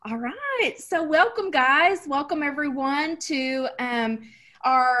All right. So welcome, guys. Welcome, everyone, to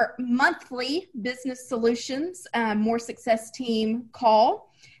our monthly Business Solutions More Success Team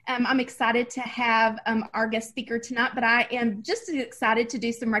call. I'm excited to have our guest speaker tonight, but I am just as excited to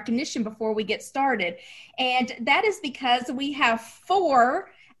do some recognition before we get started. And that is because we have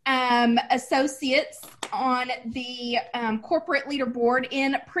four associates on the corporate leaderboard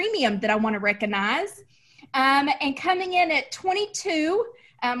in premium that I want to recognize. And coming in at 22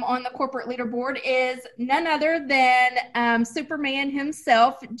 on the corporate leaderboard is none other than Superman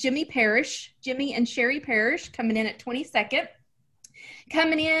himself, Jimmy and Sherry Parrish, coming in at 22nd.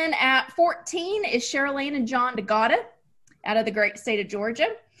 Coming in at 14 is Cheryl-Ann and John DeGata out of the great state of Georgia.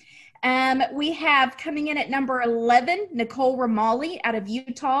 We have coming in at number 11, Nicole Ramali out of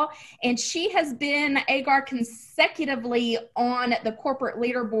Utah, and she has been Agar consecutively on the corporate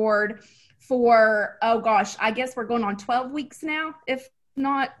leaderboard for, I guess we're going on 12 weeks now, if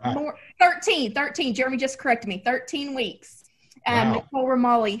not more. 13. Jeremy just corrected me. 13 weeks. Wow. Nicole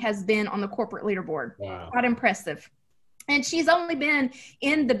Ramali has been on the corporate leaderboard. Wow. Quite impressive. And she's only been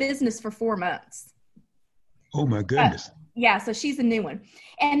in the business for 4 months. Oh, my goodness. Yeah, so she's a new one.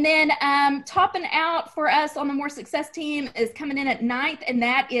 And then topping out for us on the More Success team is coming in at 9th, and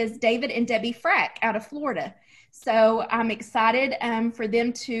that is David and Debbie Frack out of Florida. So I'm excited for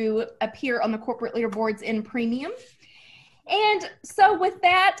them to appear on the corporate leaderboards in premium. And so with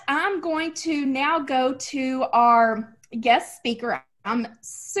that, I'm going to now go to our guest speaker. I'm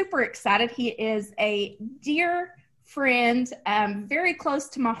super excited. He is a dear friend, very close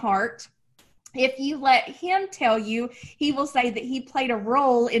to my heart. If you let him tell you, he will say that he played a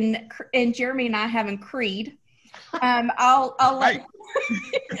role in Jeremy and I having Creed. I'll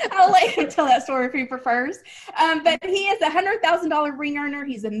let him tell that story if he prefers. But he is a $100,000 ring earner.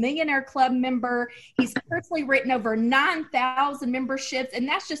 He's a Millionaire Club member. He's personally written over 9,000 memberships, and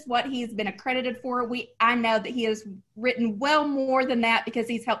that's just what he's been accredited for. I know that he has written well more than that because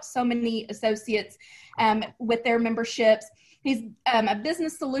he's helped so many associates with their memberships. He's a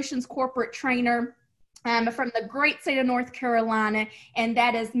business solutions corporate trainer from the great state of North Carolina, and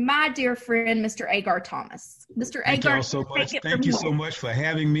that is my dear friend, Mr. Agar Thomas. Mr. Thank Agar, you so much. Thank you so much for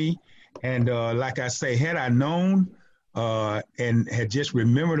having me. And like I say, had I known and had just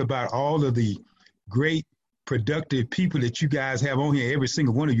remembered about all of the great, productive people that you guys have on here, every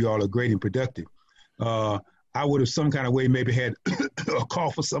single one of you all are great and productive. I would have some kind of way maybe had a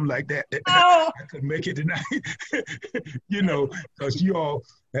cough or something like that. Oh. I couldn't make it tonight, because you all,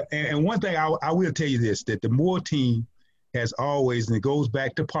 and one thing I will tell you this, that the Moore team has always, and it goes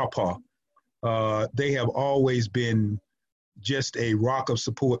back to Papa, they have always been just a rock of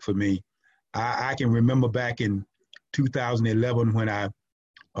support for me. I can remember back in 2011 when I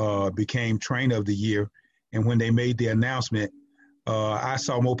became Trainer of the Year, and when they made the announcement, I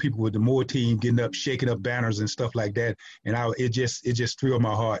saw more people with the Moore team getting up, shaking up banners and stuff like that, and it just thrilled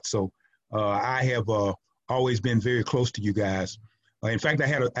my heart. So I have always been very close to you guys. In fact, I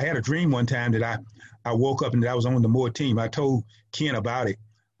had a dream one time that I woke up and that I was on the Moore team. I told Ken about it.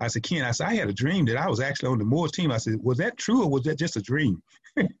 I said, Ken, I had a dream that I was actually on the Moore team. I said, was that true or was that just a dream?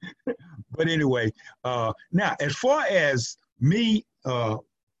 But anyway, now as far as me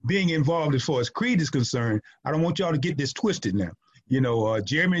being involved as far as Creed is concerned, I don't want y'all to get this twisted now.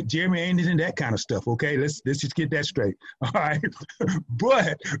 Jeremy ain't into that kind of stuff. Okay, let's just get that straight. All right,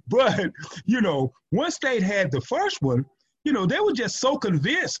 but once they had the first one, they were just so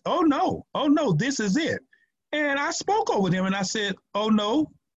convinced. Oh no, this is it. And I spoke over them and I said, oh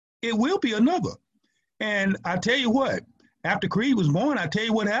no, it will be another. And I tell you what, after Creed was born, I tell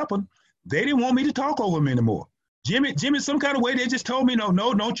you what happened. They didn't want me to talk over them anymore. Jimmy, some kind of way, they just told me, no,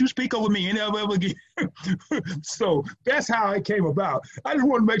 don't you speak over me ever again. So that's how it came about. I just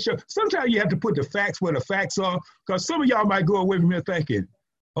want to make sure. Sometimes you have to put the facts where the facts are, because some of y'all might go away from here thinking,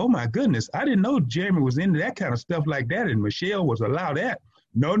 oh my goodness, I didn't know Jeremy was into that kind of stuff like that, and Michelle was allowed that.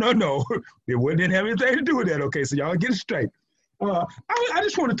 No. It didn't have anything to do with that. Okay, so y'all get it straight. I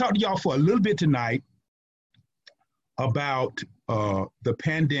just want to talk to y'all for a little bit tonight about the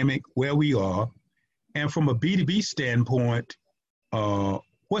pandemic, where we are, and from a B2B standpoint,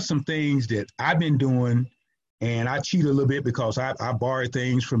 what's some things that I've been doing, and I cheat a little bit because I borrowed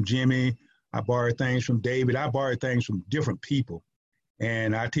things from Jimmy, I borrowed things from David, I borrowed things from different people.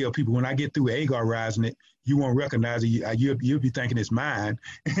 And I tell people, when I get through Agarizing it, you won't recognize it. You'll be thinking it's mine.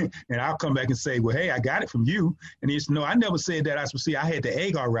 And I'll come back and say, well, hey, I got it from you. And he said, no, I never said that. I had to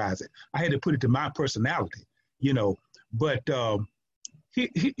Agarize it. I had to put it to my personality, But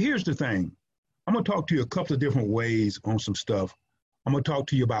here's the thing. I'm going to talk to you a couple of different ways on some stuff. I'm going to talk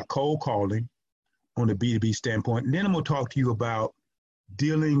to you about cold calling on the B2B standpoint. And then I'm going to talk to you about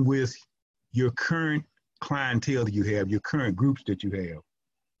dealing with your current clientele that you have, your current groups that you have.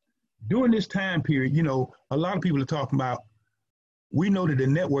 During this time period, you know, a lot of people are talking about, we know that the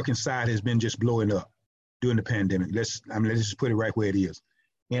networking side has been just blowing up during the pandemic. Let's just put it right where it is.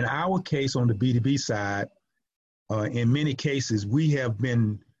 In our case, on the B2B side, in many cases, we have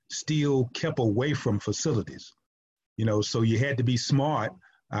been still kept away from facilities. You know, so you had to be smart.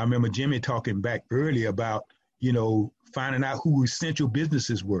 I remember Jimmy talking back earlier about, you know, finding out who essential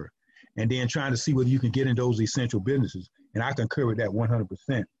businesses were and then trying to see whether you can get in those essential businesses. And I concur with that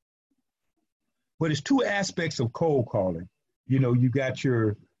 100%. But it's two aspects of cold calling. You know, you got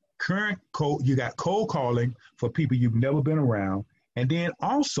your current you got cold calling for people you've never been around. And then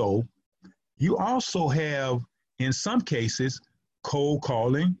also, you also have, in some cases, cold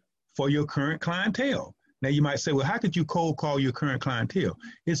calling for your current clientele. Now you might say, well, how could you cold call your current clientele?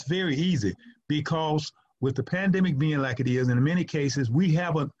 It's very easy, because with the pandemic being like it is, in many cases, we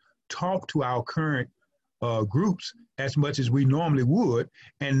haven't talked to our current groups as much as we normally would.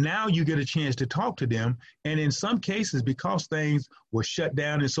 And now you get a chance to talk to them. And in some cases, because things were shut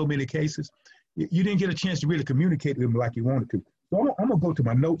down in so many cases, you didn't get a chance to really communicate with them like you wanted to. So I'm going to go to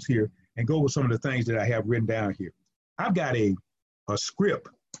my notes here and go with some of the things that I have written down here. I've got a script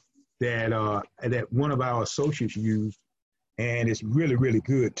that one of our associates used, and it's really, really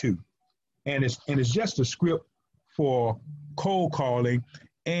good too. And it's just a script for cold calling.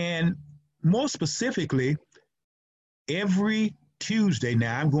 And more specifically, every Tuesday,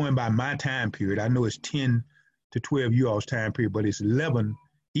 now I'm going by my time period. I know it's 10 to 12 you all's time period, but it's 11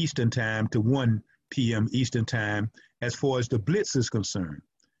 Eastern time to 1 p.m. Eastern time as far as the Blitz is concerned.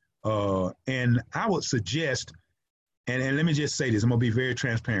 And I would suggest, and let me just say this, I'm going to be very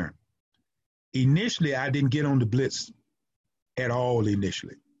transparent. Initially, I didn't get on the Blitz at all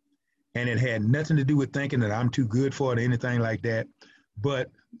initially. And it had nothing to do with thinking that I'm too good for it or anything like that. But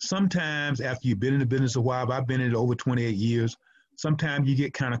sometimes after you've been in the business a while, I've been in it over 28 years, sometimes you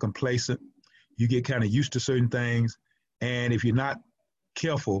get kind of complacent. You get kind of used to certain things. And if you're not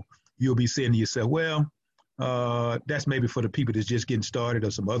careful, you'll be saying to yourself, well, that's maybe for the people that's just getting started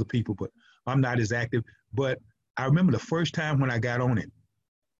or some other people, but I'm not as active. But I remember the first time when I got on it,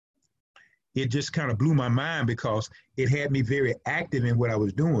 it just kind of blew my mind because it had me very active in what I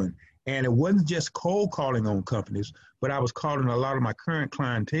was doing. And it wasn't just cold calling on companies, but I was calling a lot of my current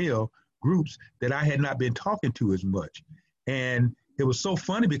clientele groups that I had not been talking to as much. And it was so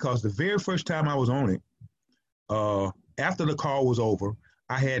funny because the very first time I was on it, after the call was over,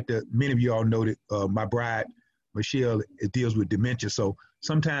 I had many of you all know that my bride, Michelle, deals with dementia. So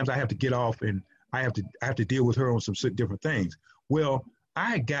sometimes I have to get off and I have to deal with her on some different things. Well,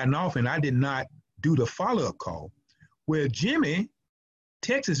 I had gotten off and I did not do the follow-up call. Well, Jimmy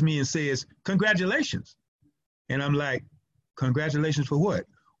texts me and says, congratulations. And I'm like, congratulations for what?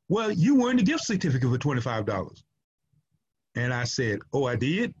 Well, you won the gift certificate for $25. And I said, oh, I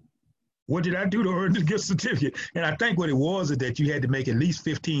did? What did I do to earn the gift certificate? And I think what it was is that you had to make at least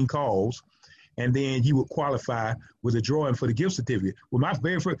 15 calls and then you would qualify with a drawing for the gift certificate. Well, my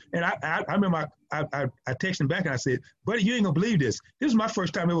very first, and I remember I texted him back and I said, buddy, you ain't gonna believe this. This is my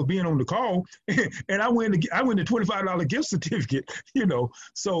first time ever being on the call, and I win the $25 gift certificate, you know.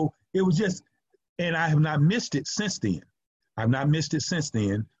 So it was just, and I have not missed it since then. I've not missed it since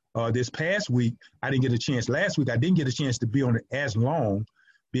then. This past week, I didn't get a chance. Last week, I didn't get a chance to be on it as long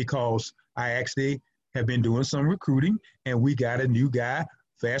because I actually have been doing some recruiting, and we got a new guy,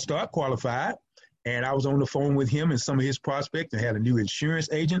 Fast Start qualified, and I was on the phone with him and some of his prospects and had a new insurance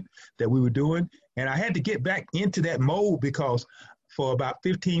agent that we were doing. And I had to get back into that mode because for about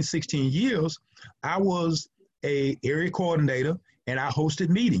 15, 16 years, I was a area coordinator and I hosted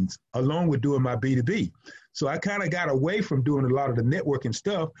meetings along with doing my B2B. So I kind of got away from doing a lot of the networking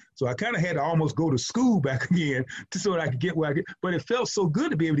stuff. So I kind of had to almost go to school back again so that I could get where I get. But it felt so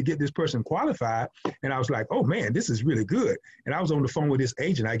good to be able to get this person qualified. And I was like, oh man, this is really good. And I was on the phone with this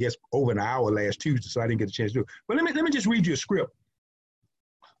agent, I guess, over an hour last Tuesday, so I didn't get a chance to do it. But let me just read you a script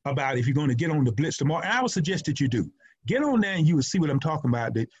about if you're going to get on the Blitz tomorrow. And I would suggest that you do. Get on there and you will see what I'm talking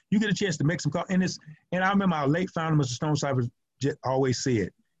about. That you get a chance to make some calls. And I remember our late founder, Mr. Stonecipher, always said,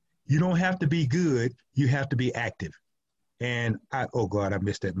 you don't have to be good, you have to be active. And oh God, I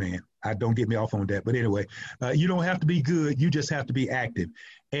missed that, man. Don't get me off on that. But anyway, you don't have to be good, you just have to be active.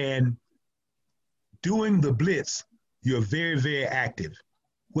 And doing the Blitz, you're very, very active.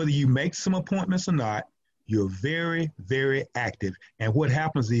 Whether you make some appointments or not, you're very, very active. And what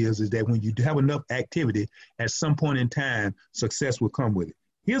happens is that when you have enough activity, at some point in time, success will come with it.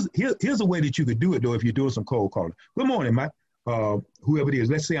 Here's a way that you could do it, though, if you're doing some cold calling. Good morning, Mike. Whoever it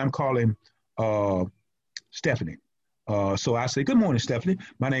is. Let's say I'm calling Stephanie. So I say, good morning, Stephanie.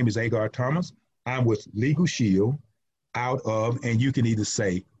 My name is Agar Thomas. I'm with Legal Shield out of, and you can either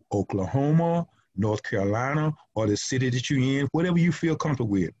say Oklahoma, North Carolina, or the city that you're in, whatever you feel comfortable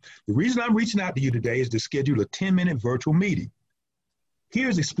with. The reason I'm reaching out to you today is to schedule a 10-minute virtual meeting.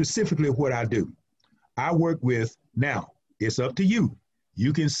 Here's specifically what I do. I work with, now, it's up to you.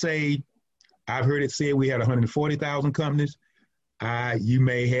 You can say, I've heard it said we had 140,000 companies. You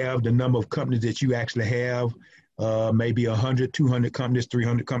may have the number of companies that you actually have, maybe 100, 200 companies,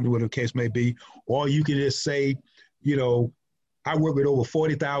 300 companies, whatever the case may be. Or you can just say, you know, I work with over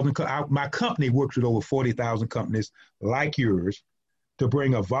 40,000, my company works with over 40,000 companies like yours to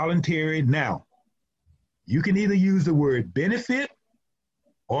bring a voluntary, now, you can either use the word benefit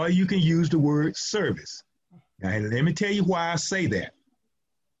or you can use the word service. Now, let me tell you why I say that.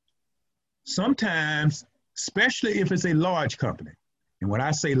 Sometimes, especially if it's a large company, and when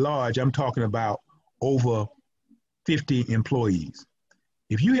I say large, I'm talking about over 50 employees.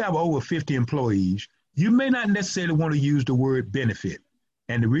 If you have over 50 employees, you may not necessarily want to use the word benefit.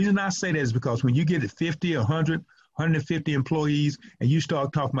 And the reason I say that is because when you get to 50, 100, 150 employees and you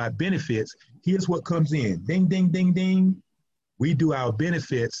start talking about benefits, here's what comes in. Ding, ding, ding, ding. We do our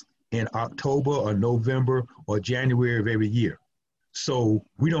benefits in October or November or January of every year. So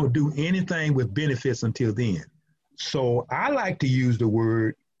we don't do anything with benefits until then. So I like to use the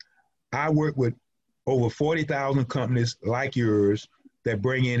word, I work with over 40,000 companies like yours that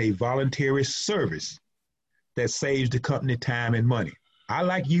bring in a voluntary service that saves the company time and money. I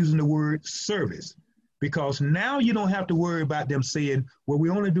like using the word service because now you don't have to worry about them saying, well, we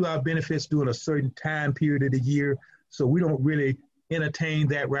only do our benefits during a certain time period of the year, so we don't really entertain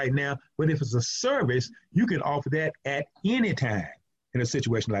that right now. But if it's a service, you can offer that at any time in a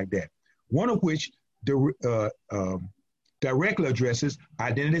situation like that. One of which directly addresses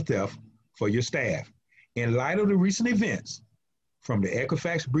identity theft for your staff. In light of the recent events, from the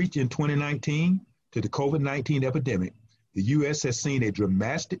Equifax breach in 2019 to the COVID-19 epidemic, the U.S. has seen a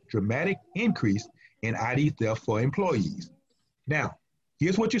dramatic increase in ID theft for employees. Now,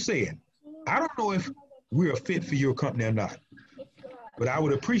 here's what you're saying. I don't know if we're a fit for your company or not, but I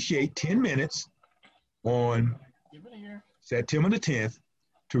would appreciate 10 minutes on September the 10th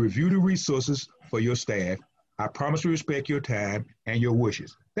to review the resources for your staff. I promise to respect your time and your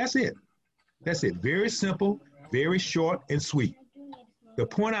wishes. That's it. That's it. Very simple, very short and sweet. The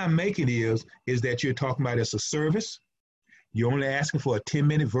point I'm making is that you're talking about it's a service. You're only asking for a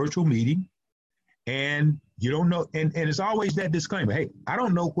 10-minute virtual meeting, and you don't know, and it's always that disclaimer. Hey, I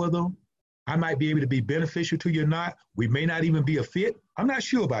don't know whether I might be able to be beneficial to you or not. We may not even be a fit. I'm not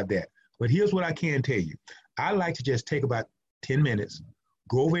sure about that. But here's what I can tell you. I like to just take about 10 minutes,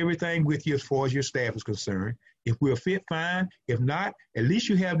 go over everything with you as far as your staff is concerned. If we're a fit, fine. If not, at least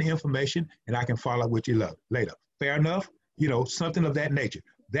you have the information and I can follow up with you later. Fair enough? You know, something of that nature.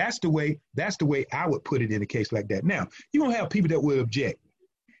 That's the way I would put it in a case like that. Now, you're going to have people that will object.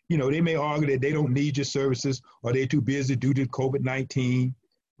 You know, they may argue that they don't need your services or they're too busy due to COVID-19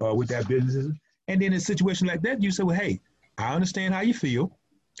 with their businesses. And then in a situation like that, you say, well, hey, I understand how you feel.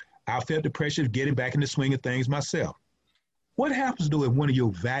 I felt the pressure of getting back in the swing of things myself. What happens, though, if one of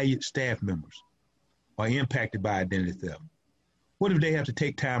your valued staff members are impacted by identity theft? What if they have to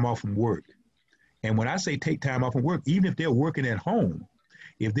take time off from work? And when I say take time off from work, even if they're working at home,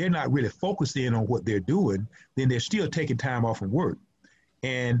 if they're not really focused in on what they're doing, then they're still taking time off from work.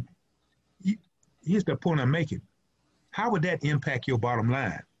 And here's the point I'm making. How would that impact your bottom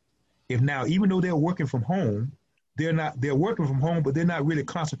line? If now, even though they're working from home, they're working from home, but they're not really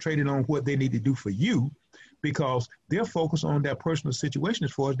concentrating on what they need to do for you because they're focused on their personal situation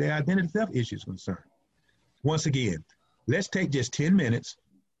as far as their identity theft issues concerned. Once again, let's take just 10 minutes.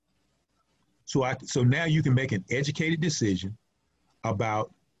 So now you can make an educated decision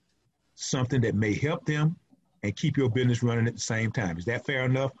about something that may help them and keep your business running at the same time. Is that fair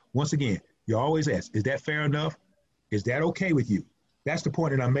enough? Once again, you always ask, is that fair enough? Is that okay with you? That's the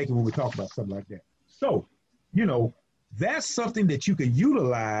point that I'm making when we talk about something like that. So, you know, that's something that you can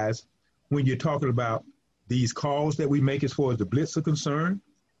utilize when you're talking about these calls that we make as far as the blitz are concerned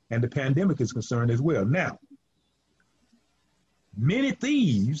and the pandemic is concerned as well. Now, many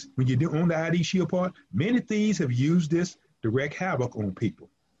thieves, when you do on the ID Shield part, many thieves have used this to wreak havoc on people.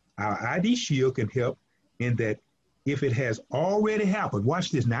 Our ID Shield can help in that if it has already happened,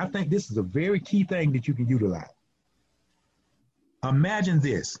 watch this. Now, I think this is a very key thing that you can utilize. Imagine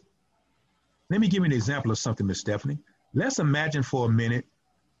this. Let me give you an example of something, Miss Stephanie. Let's imagine for a minute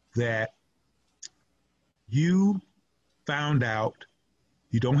that you found out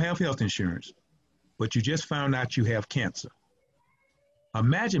you don't have health insurance, but you just found out you have cancer.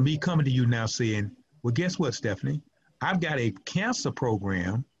 Imagine me coming to you now saying, well, guess what, Stephanie? I've got a cancer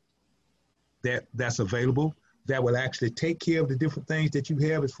program that's available that will actually take care of the different things that you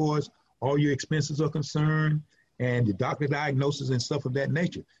have as far as all your expenses are concerned and the doctor diagnosis and stuff of that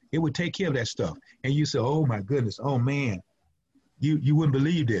nature. It would take care of that stuff. And you say, oh my goodness, oh man, you wouldn't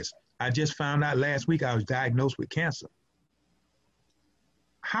believe this. I just found out last week I was diagnosed with cancer.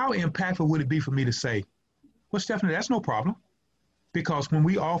 How impactful would it be for me to say, well, Stephanie, that's no problem. Because when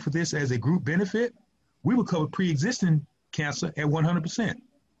we offer this as a group benefit, we will cover pre-existing cancer at 100%.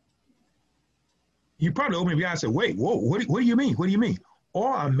 You probably open your eyes and say, wait, whoa, what do you mean? What do you mean?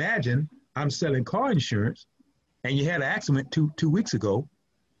 Or imagine I'm selling car insurance and you had an accident two weeks ago,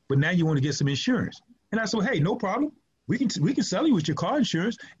 but now you want to get some insurance. And I said, hey, no problem. We can sell you with your car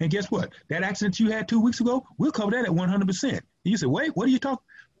insurance. And guess what? That accident you had 2 weeks ago, we'll cover that at 100%. And you say, wait, what are you talking?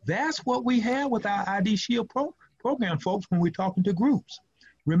 That's what we have with our ID Shield program, folks, when we're talking to groups.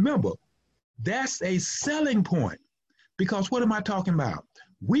 Remember, that's a selling point, because what am I talking about?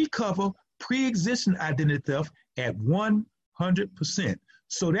 We cover pre-existing identity theft at 100%.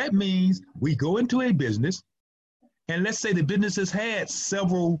 So that means we go into a business, and let's say the business has had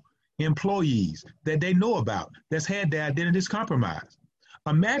several employees that they know about that's had their identities compromised.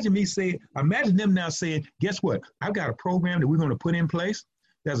 Imagine them now saying, guess what? I've got a program that we're going to put in place.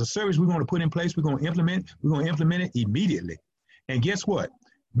 There's a service we're going to put in place. We're going to implement it immediately. And guess what?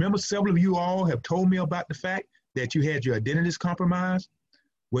 Remember, several of you all have told me about the fact that you had your identities compromised.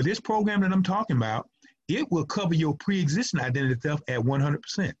 Well, this program that I'm talking about, it will cover your pre-existing identity theft at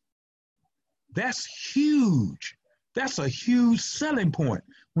 100%. That's huge. That's a huge selling point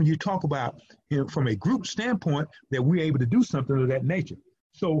when you talk about, from a group standpoint, that we're able to do something of that nature.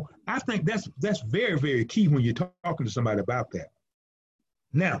 So I think that's very, very key when you're talking to somebody about that.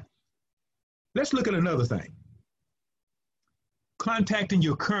 Now, let's look at another thing. Contacting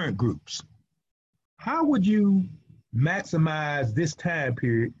your current groups. How would you maximize this time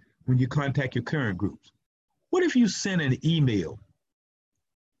period when you contact your current groups? What if you send an email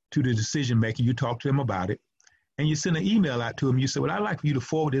to the decision maker, you talk to them about it, and you send an email out to them, you say, well, I'd like for you to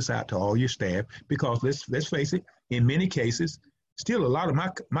forward this out to all your staff, because let's face it, in many cases, still a lot of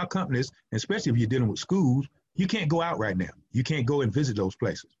my companies, especially if you're dealing with schools, you can't go out right now. You can't go and visit those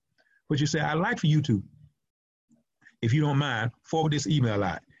places. But you say, I'd like for you to, if you don't mind, forward this email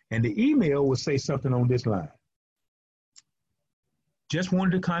out. And the email will say something on this line. Just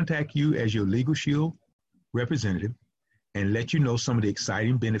wanted to contact you as your Legal Shield representative and let you know some of the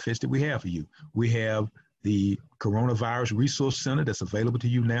exciting benefits that we have for you. We have the Coronavirus Resource Center that's available to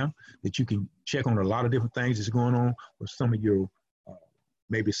you now, that you can check on a lot of different things that's going on with some of your,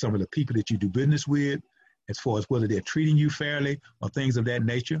 maybe some of the people that you do business with, as far as whether they're treating you fairly or things of that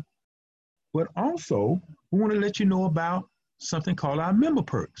nature. But also, we want to let you know about something called our member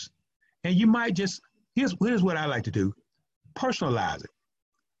perks. And you might just, here's what I like to do, personalize it.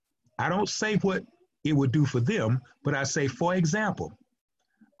 I don't say what it would do for them, but I say, for example,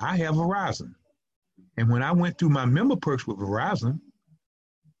 I have Verizon. And when I went through my member perks with Verizon,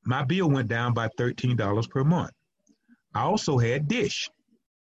 my bill went down by $13 per month. I also had Dish.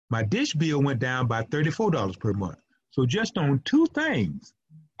 My Dish bill went down by $34 per month. So just on two things,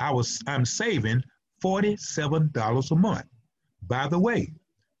 I'm saving $47 a month. By the way,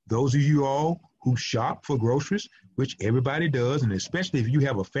 those of you all who shop for groceries, which everybody does, and especially if you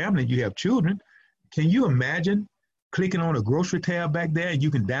have a family, you have children, can you imagine clicking on a grocery tab back there and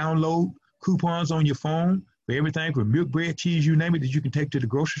you can download coupons on your phone for everything from milk, bread, cheese, you name it, that you can take to the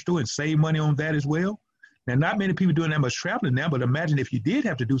grocery store and save money on that as well? Now, not many people doing that much traveling now, but imagine if you did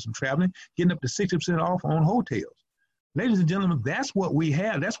have to do some traveling, getting up to 60% off on hotels. Ladies and gentlemen, that's what we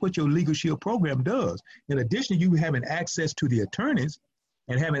have. That's what your Legal Shield program does. In addition to you having access to the attorneys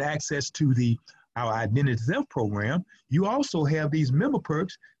and having access to our identity theft program, you also have these member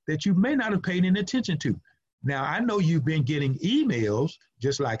perks that you may not have paid any attention to. Now, I know you've been getting emails,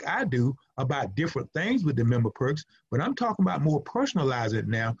 just like I do, about different things with the member perks, but I'm talking about more personalizing it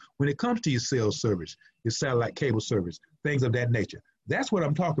now when it comes to your cell service, your satellite cable service, things of that nature. That's what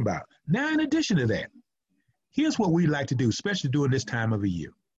I'm talking about. Now, in addition to that, here's what we like to do, especially during this time of the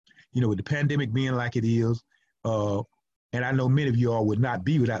year. You know, with the pandemic being like it is, and I know many of you all wouldn't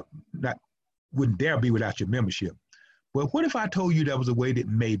dare be without your membership. But what if I told you there was a way that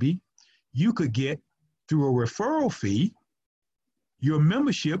maybe you could get, through a referral fee, your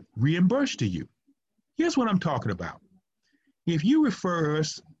membership reimbursed to you? Here's what I'm talking about. If you refer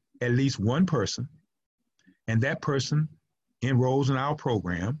us at least one person, and that person enrolls in our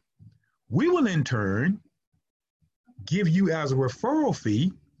program, we will in turn give you as a referral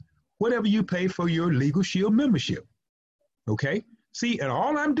fee whatever you pay for your Legal Shield membership. Okay? See, and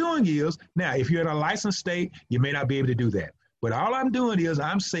all I'm doing is, now, if you're in a licensed state, you may not be able to do that. But all I'm doing is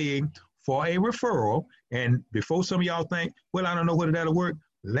I'm saying for a referral, and before some of y'all think, well, I don't know whether that'll work.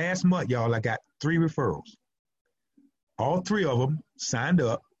 Last month, y'all, I got 3 referrals. All 3 of them signed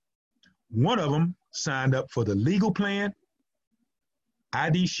up. One of them signed up for the legal plan,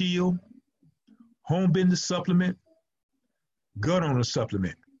 ID Shield, home business supplement, gun owner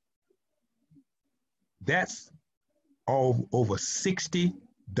supplement. That's all over $60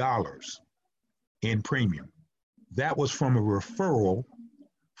 in premium. That was from a referral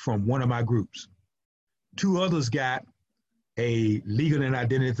from one of my groups. 2 others got a legal and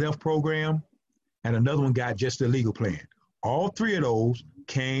identity theft program, and another one got just a legal plan. All 3 of those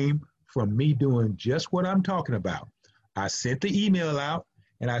came from me doing just what I'm talking about. I sent the email out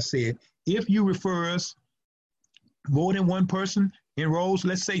and I said, if you refer us, more than one person enrolls,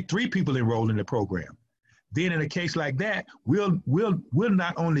 let's say 3 people enroll in the program. Then in a case like that, we'll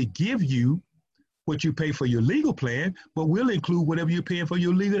not only give you what you pay for your legal plan, but we'll include whatever you're paying for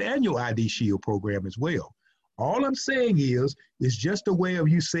your legal and your ID Shield program as well. All I'm saying is just a way of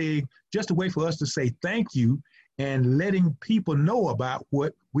you saying, just a way for us to say thank you and letting people know about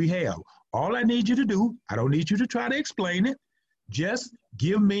what we have. All I need you to do, I don't need you to try to explain it, just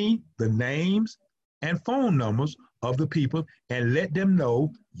give me the names and phone numbers of the people and let them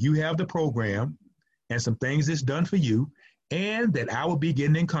know you have the program and some things that's done for you, and that I will be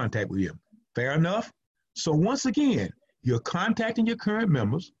getting in contact with you. Fair enough? So once again, you're contacting your current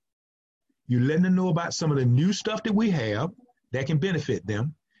members, you're letting them know about some of the new stuff that we have that can benefit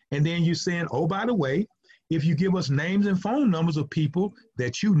them, and then you're saying, oh, by the way, if you give us names and phone numbers of people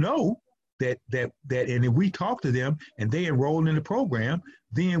that you know that and if we talk to them and they enroll in the program,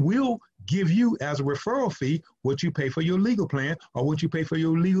 then we'll give you as a referral fee what you pay for your legal plan or what you pay for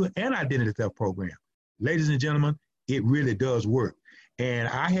your legal and identity theft program. Ladies and gentlemen, it really does work. And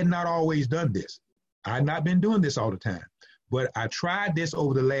I had not always done this. I had not been doing this all the time. But I tried this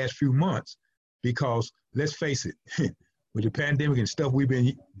over the last few months because, let's face it, with the pandemic and stuff we've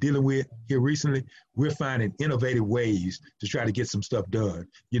been dealing with here recently, we're finding innovative ways to try to get some stuff done,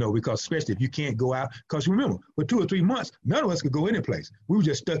 because especially if you can't go out, because remember, for 2 or 3 months, none of us could go any place. We were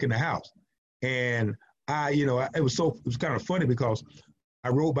just stuck in the house. And it was kind of funny because I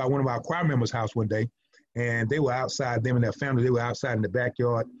rode by one of our choir members' house one day, and they were outside, them and their family, they were outside in the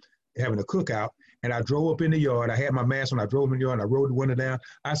backyard having a cookout. And I drove up in the yard. I had my mask on. I drove in the yard and I rode the window down.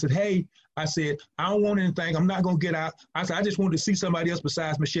 I said, hey, I don't want anything. I'm not going to get out. I said, I just wanted to see somebody else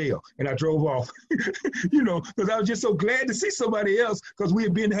besides Michelle. And I drove off, because I was just so glad to see somebody else because we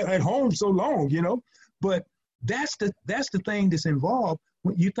had been at home so long, But that's the thing that's involved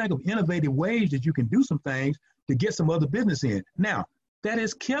when you think of innovative ways that you can do some things to get some other business in. Now, that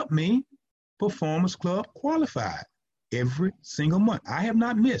has kept me Performance Club qualified every single month. I have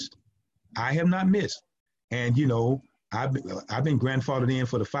not missed. And, I've been grandfathered in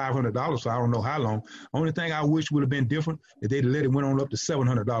for the $500, so I don't know how long. Only thing I wish would have been different if they'd let it went on up to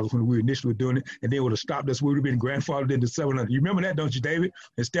 $700 when we initially were doing it, and they would have stopped us. We would have been grandfathered into $700. You remember that, don't you, David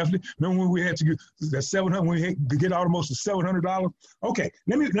and Stephanie? Remember when we had to get that $700, when we had to get almost to $700? Okay,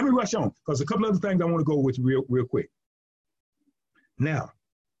 let me rush on because a couple other things I want to go with real quick. Now,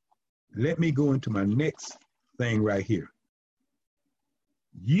 let me go into my next thing right here.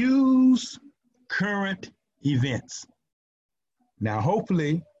 Use current events. Now,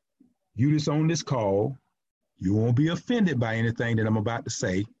 hopefully, you that's on this call, you won't be offended by anything that I'm about to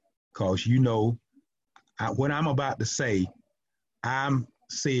say, because what I'm about to say, I'm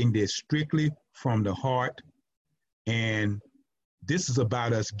saying this strictly from the heart, and this is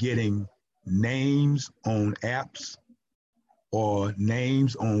about us getting names on apps or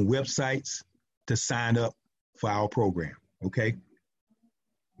names on websites to sign up for our program, okay?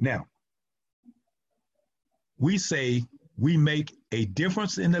 Now, we say we make a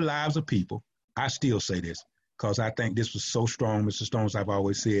difference in the lives of people. I still say this because I think this was so strong, Mr. Stones, I've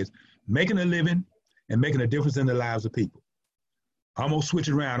always said, making a living and making a difference in the lives of people. I'm going to switch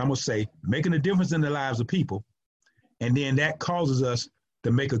it around. I'm going to say making a difference in the lives of people, and then that causes us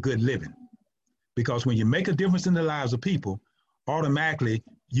to make a good living. Because when you make a difference in the lives of people, automatically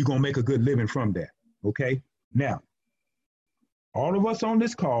you're going to make a good living from that, okay? Now, all of us on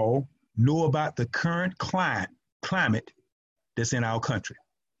this call know about the current climate that's in our country.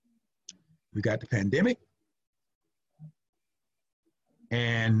 We got the pandemic,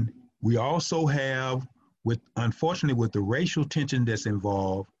 and we also have, unfortunately, with the racial tension that's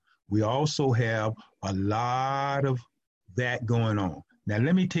involved, we also have a lot of that going on. Now,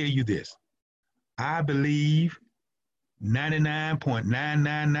 let me tell you this. I believe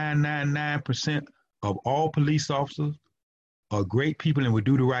 99.99999% of all police officers are great people and would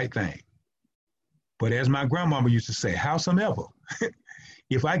do the right thing. But as my grandmama used to say, howsoever,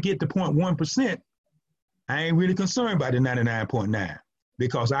 if I get to 0.1%, I ain't really concerned about the 99.9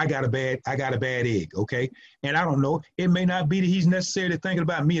 because I got a bad egg, okay? And I don't know, it may not be that he's necessarily thinking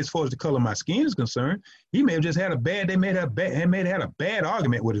about me as far as the color of my skin is concerned. He may have just had they may have had a bad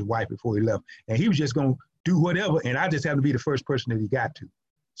argument with his wife before he left, and he was just gonna do whatever, and I just happened to be the first person that he got to.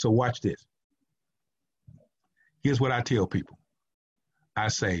 So watch this. Here's what I tell people. I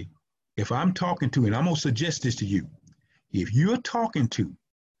say, if I'm talking to, and I'm gonna suggest this to you, if you're talking to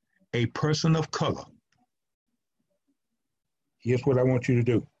a person of color, here's what I want you to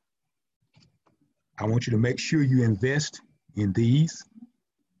do. I want you to make sure you invest in these.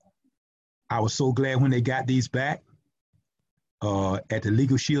 I was so glad when they got these back at the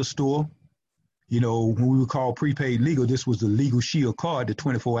Legal Shield store. You know, when we were called prepaid legal, this was the Legal Shield card, the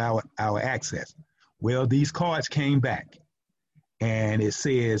 24-hour access. Well, these cards came back, and it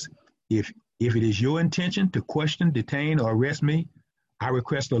says, if it is your intention to question, detain, or arrest me, I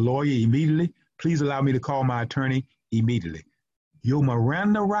request a lawyer immediately. Please allow me to call my attorney immediately. Your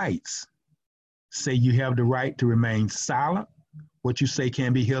Miranda rights say you have the right to remain silent. What you say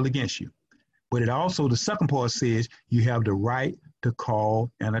can be held against you. But it also, the second part says you have the right to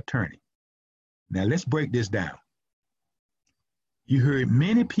call an attorney. Now let's break this down. You heard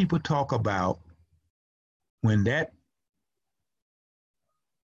many people talk about when that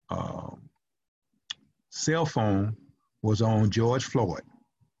cell phone was on George Floyd.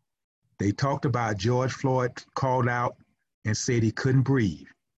 They talked about George Floyd called out and said he couldn't breathe.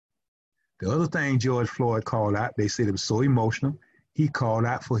 The other thing George Floyd called out, they said it was so emotional, he called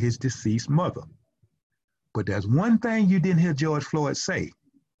out for his deceased mother. But there's one thing you didn't hear George Floyd say.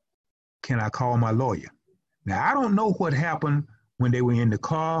 Can I call my lawyer? Now, I don't know what happened when they were in the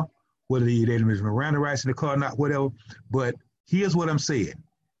car, whether they was Miranda rights in the car or not, whatever, but here's what I'm saying.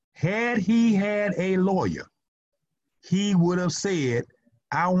 Had he had a lawyer, he would have said,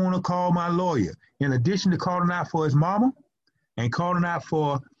 I want to call my lawyer. In addition to calling out for his mama and calling out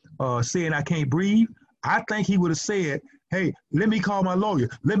for saying I can't breathe, I think he would have said, hey, let me call my lawyer.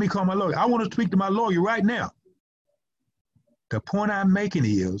 Let me call my lawyer. I want to speak to my lawyer right now. The point I'm making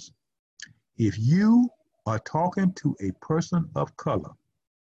is, if you are talking to a person of color,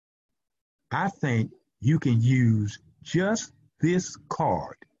 I think you can use just this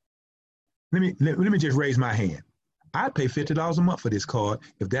card. Let me just raise my hand. I'd pay $50 a month for this card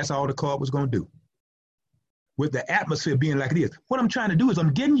if that's all the card was going to do. With the atmosphere being like it is, what I'm trying to do is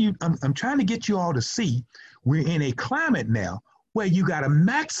I'm trying to get you all to see we're in a climate now where you got to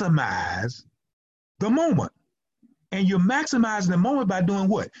maximize the moment. And you're maximizing the moment by doing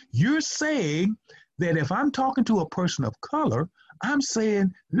what? You're saying that if I'm talking to a person of color, I'm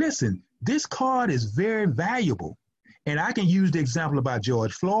saying, listen, this card is very valuable. And I can use the example about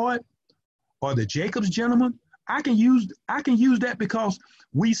George Floyd or the Jacobs gentleman. I can use that because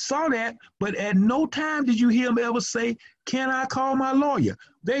we saw that, but at no time did you hear him ever say, can I call my lawyer?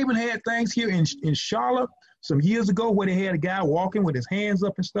 They even had things here in Charlotte some years ago where they had a guy walking with his hands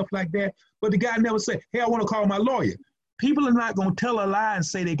up and stuff like that, but the guy never said, hey, I want to call my lawyer. People are not going to tell a lie and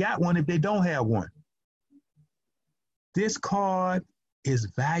say they got one if they don't have one. This card is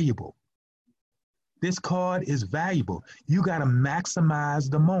valuable. This card is valuable. You got to maximize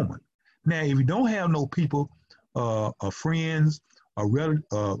the moment. Now, if you don't have no people or friends or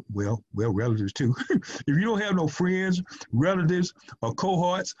relatives too. If you don't have no friends, relatives, or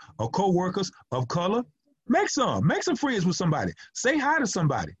cohorts or co-workers of color, make some friends with somebody. Say hi to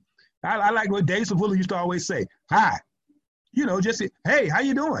somebody. I like what Dave Savula used to always say, hi. You know, just say, hey, how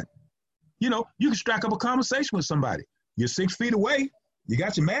you doing? You know, you can strike up a conversation with somebody. You're 6 feet away. You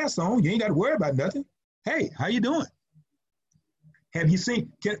got your mask on. You ain't got to worry about nothing. Hey, how you doing? Have you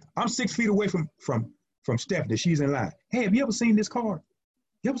seen, I'm 6 feet away from Stephanie. She's in line. Hey, have you ever seen this card?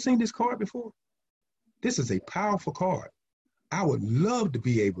 You ever seen this card before? This is a powerful card. I would love to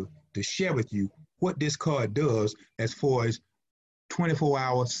be able to share with you what this card does as far as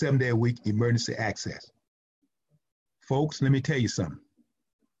 24-hour, 7-day-a-week emergency access. Folks, let me tell you something.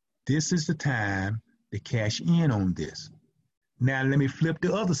 This is the time to cash in on this. Now, let me flip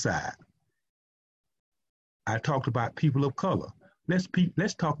the other side. I talked about people of color.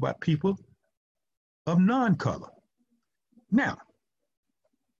 Let's talk about people of non-color. Now,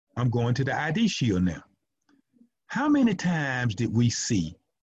 I'm going to the ID Shield now. How many times did we see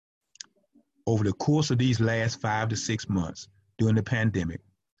over the course of these last 5 to 6 months during the pandemic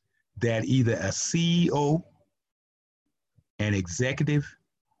that either a CEO, an executive,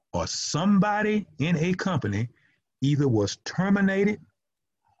 or somebody in a company either was terminated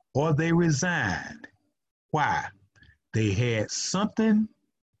or they resigned? Why? They had something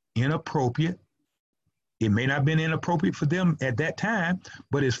inappropriate. It may not have been inappropriate for them at that time,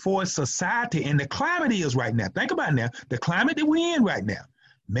 but as far as society and the climate is right now, think about it now, the climate that we're in right now,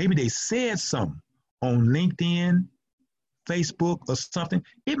 maybe they said something on LinkedIn, Facebook, or something.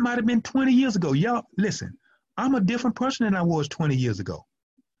 It might have been 20 years ago. Y'all, listen, I'm a different person than I was 20 years ago.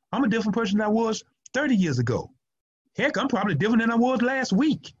 I'm a different person than I was 30 years ago. Heck, I'm probably different than I was last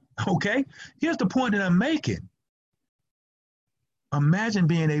week. Okay? Here's the point that I'm making. Imagine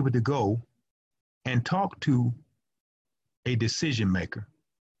being able to go and talk to a decision maker,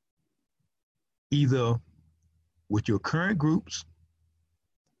 either with your current groups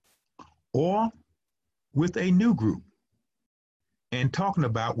or with a new group, and talking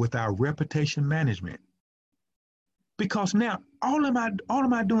about with our reputation management. Because now, all am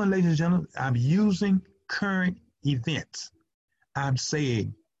I doing, ladies and gentlemen? I'm using current events. I'm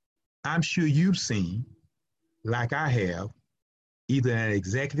saying, I'm sure you've seen, like I have, either an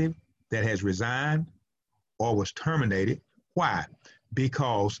executive that has resigned or was terminated. Why?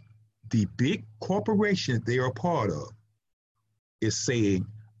 Because the big corporation they are a part of is saying,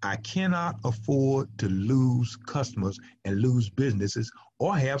 I cannot afford to lose customers and lose businesses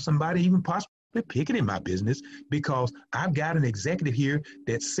or have somebody even possibly picketing my business because I've got an executive here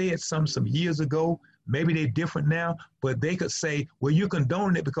that said some years ago, maybe they're different now, but they could say, well, you're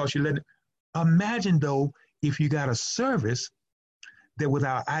condoning it because you're letting it. Imagine though, if you got a service that with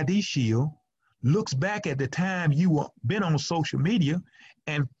our ID shield looks back at the time you were been on social media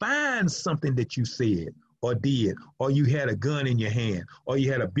and finds something that you said or did, or you had a gun in your hand, or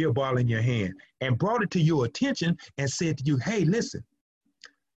you had a beer bottle in your hand and brought it to your attention and said to you, hey, listen,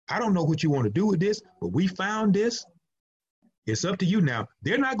 I don't know what you want to do with this, but we found this. It's up to you now.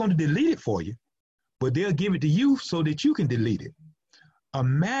 They're not going to delete it for you, but they'll give it to you so that you can delete it.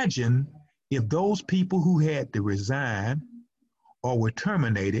 Imagine if those people who had to resign or were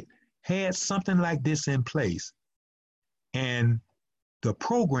terminated had something like this in place and the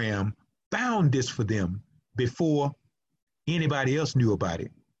program found this for them before anybody else knew about it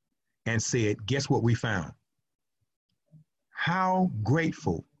and said, guess what we found? How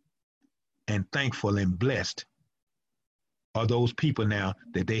grateful and thankful and blessed are those people now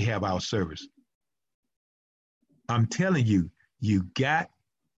that they have our service. I'm telling you, you got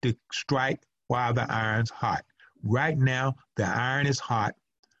to strike while the iron's hot. Right now, the iron is hot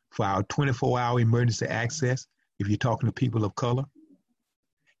for our 24-hour emergency access if you're talking to people of color.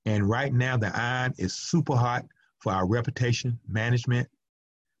 And right now, the iron is super hot for our reputation management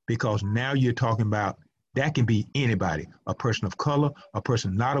because now you're talking about that can be anybody, a person of color, a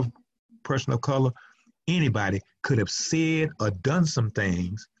person not a person of color. Anybody could have said or done some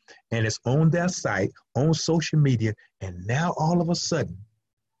things and it's on their site, on social media, and now all of a sudden,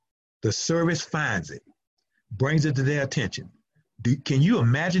 the service finds it, brings it to their attention. Can you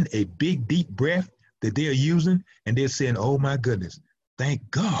imagine a big, deep breath that they're using and they're saying, oh my goodness, thank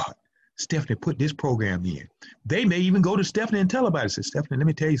God Stephanie put this program in. They may even go to Stephanie and tell about it. Say, Stephanie, let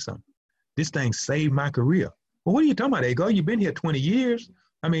me tell you something. This thing saved my career. Well, what are you talking about, Agar? You've been here 20 years.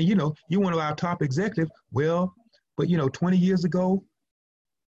 I mean, you're one of our top executives. Well, but 20 years ago,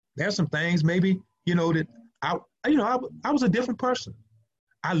 there's some things maybe, that I was a different person.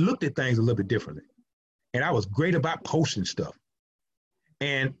 I looked at things a little bit differently. And I was great about posting stuff.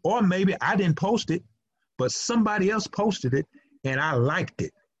 Or maybe I didn't post it, but somebody else posted it and I liked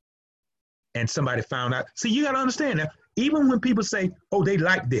it. And somebody found out. See, you got to understand that even when people say, oh, they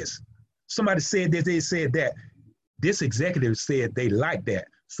like this, somebody said this, they said that, this executive said they like that.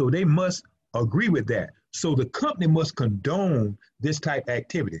 So they must agree with that. So the company must condone this type of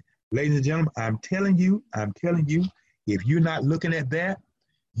activity. Ladies and gentlemen, I'm telling you, if you're not looking at that,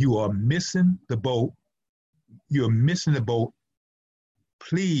 you are missing the boat. You're missing the boat.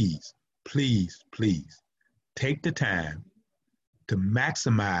 Please, please, please take the time to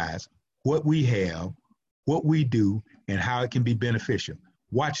maximize what we have, what we do, and how it can be beneficial.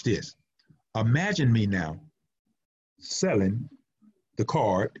 Watch this. Imagine me now selling the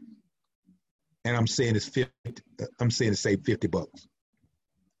card, and I'm saying it's $50. I'm saying to save $50.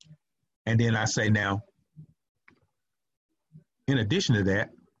 And then I say now, in addition to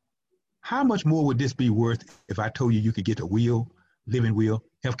that, how much more would this be worth if I told you could get a will, living will,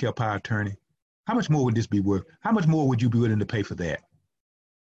 healthcare power attorney? How much more would this be worth? How much more would you be willing to pay for that?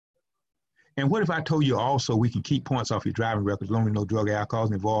 And what if I told you also we can keep points off your driving record as long as no drug or alcohol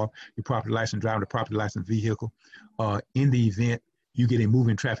is involved, your property license, driving a property license vehicle, in the event you get a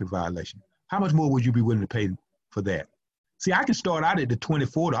moving traffic violation? How much more would you be willing to pay for that? See, I can start out at the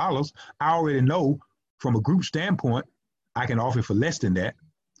 $24. I already know from a group standpoint, I can offer for less than that.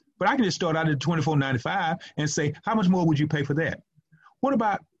 But I can just start out at $24.95 and say, how much more would you pay for that? What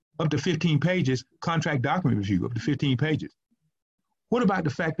about up to 15 pages, contract document review, up to 15 pages? What about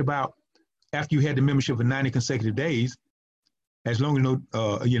the fact about after you had the membership for 90 consecutive days, as long as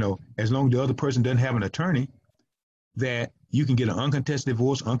as long as the other person doesn't have an attorney, that you can get an uncontested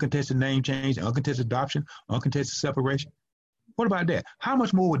divorce, uncontested name change, uncontested adoption, uncontested separation? What about that? How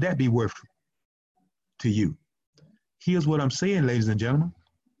much more would that be worth to you? Here's what I'm saying, ladies and gentlemen.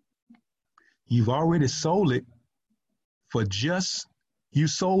 You've already sold it for you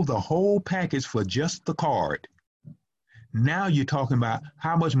sold the whole package for just the card. Now you're talking about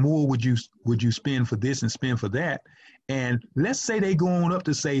how much more would you spend for this and spend for that. And let's say they go on up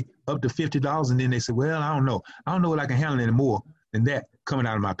to $50, and then they say, well, I don't know what I can handle anymore than that coming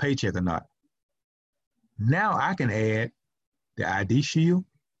out of my paycheck or not. Now I can add the ID shield.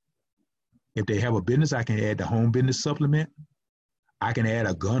 If they have a business, I can add the home business supplement. I can add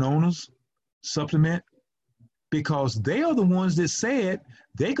a gun owner's supplement, because they are the ones that said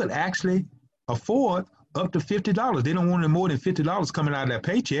they could actually afford up to $50. They don't want more than $50 coming out of their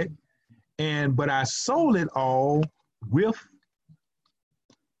paycheck. But I sold it all with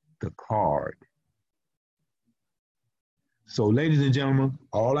the card. So, ladies and gentlemen,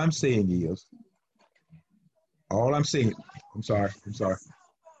 all I'm saying, all I'm saying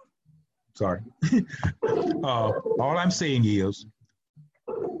is,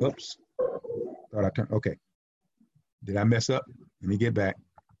 oops, thought I turned, okay. Did I mess up? Let me get back.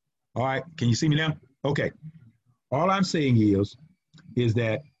 All right, can you see me now? Okay. All I'm saying is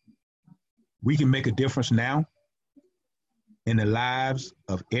that we can make a difference now in the lives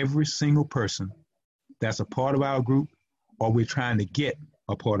of every single person that's a part of our group, or we're trying to get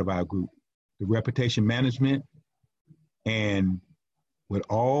a part of our group. The reputation management, and with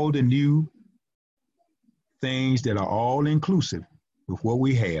all the new things that are all inclusive with what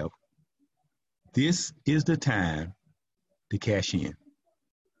we have, this is the time to cash in.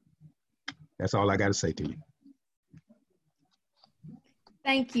 That's all I got to say to you.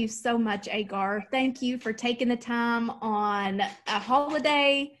 Thank you so much, Agar. Thank you for taking the time on a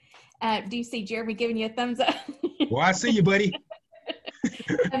holiday. Do you see Jeremy giving you a thumbs up? Well, I see you, buddy.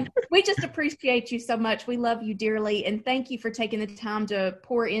 We just appreciate you so much. We love you dearly. And thank you for taking the time to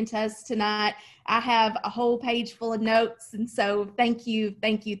pour into us tonight. I have a whole page full of notes. And so thank you.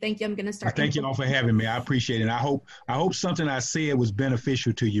 I'm going to start. Thank you all for having me. I appreciate it. And I hope something I said was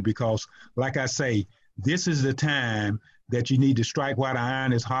beneficial to you, because like I say, this is the time that you need to strike while the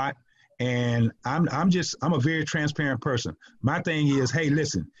iron is hot. And I'm a very transparent person. My thing is, hey,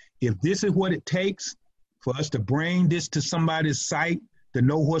 listen, if this is what it takes for us to bring this to somebody's site to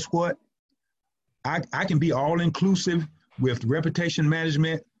know what's what, I can be all inclusive with reputation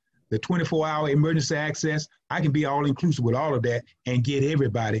management, the 24-hour emergency access. I can be all inclusive with all of that and get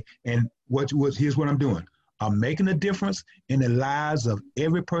everybody. And here's what I'm doing. I'm making a difference in the lives of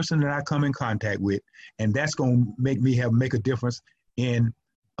every person that I come in contact with, and that's going to make a difference in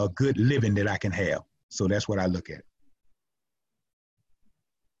a good living that I can have. So that's what I look at.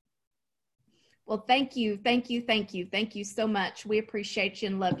 Well, thank you so much. We appreciate you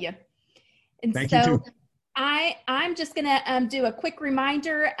and love you. And thank you too. I'm just going to do a quick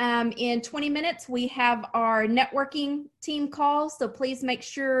reminder. In 20 minutes, we have our networking team call. So please make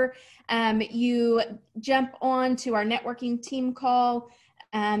sure you jump on to our networking team call.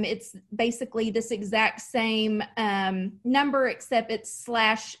 It's basically this exact same number, except it's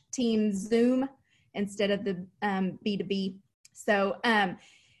 /team Zoom instead of the B2B. So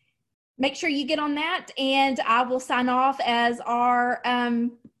make sure you get on that, and I will sign off as our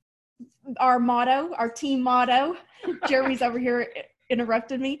motto, our team motto. Jeremy's over here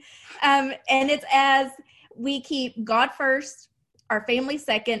interrupted me. And it's as we keep God first, our family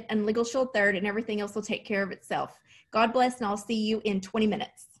second, and legal shield third, and everything else will take care of itself. God bless, and I'll see you in 20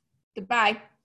 minutes. Goodbye.